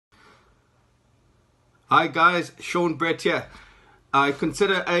Hi guys, Sean Brett here. I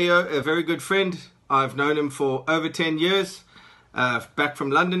consider Ayo a very good friend. I've known him for over 10 years, back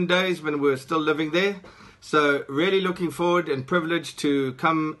from London days when we were still living there. So really looking forward and privileged to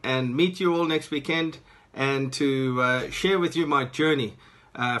come and meet you all next weekend and to share with you my journey.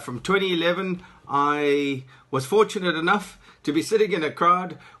 From 2011, I was fortunate enough to be sitting in a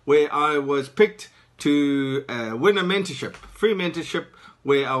crowd where I was picked to win a mentorship, free mentorship,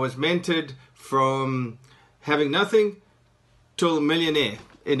 where I was mentored from having nothing to a millionaire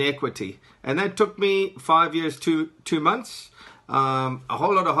in equity. And that took me 5 years, 2 months, a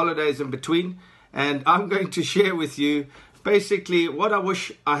whole lot of holidays in between. And I'm going to share with you basically what I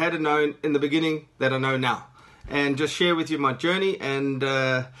wish I had known in the beginning that I know now. And just share with you my journey and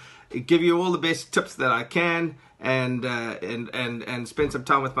give you all the best tips that I can and spend some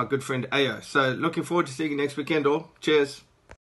time with my good friend Ayo. So looking forward to seeing you next weekend all. Cheers.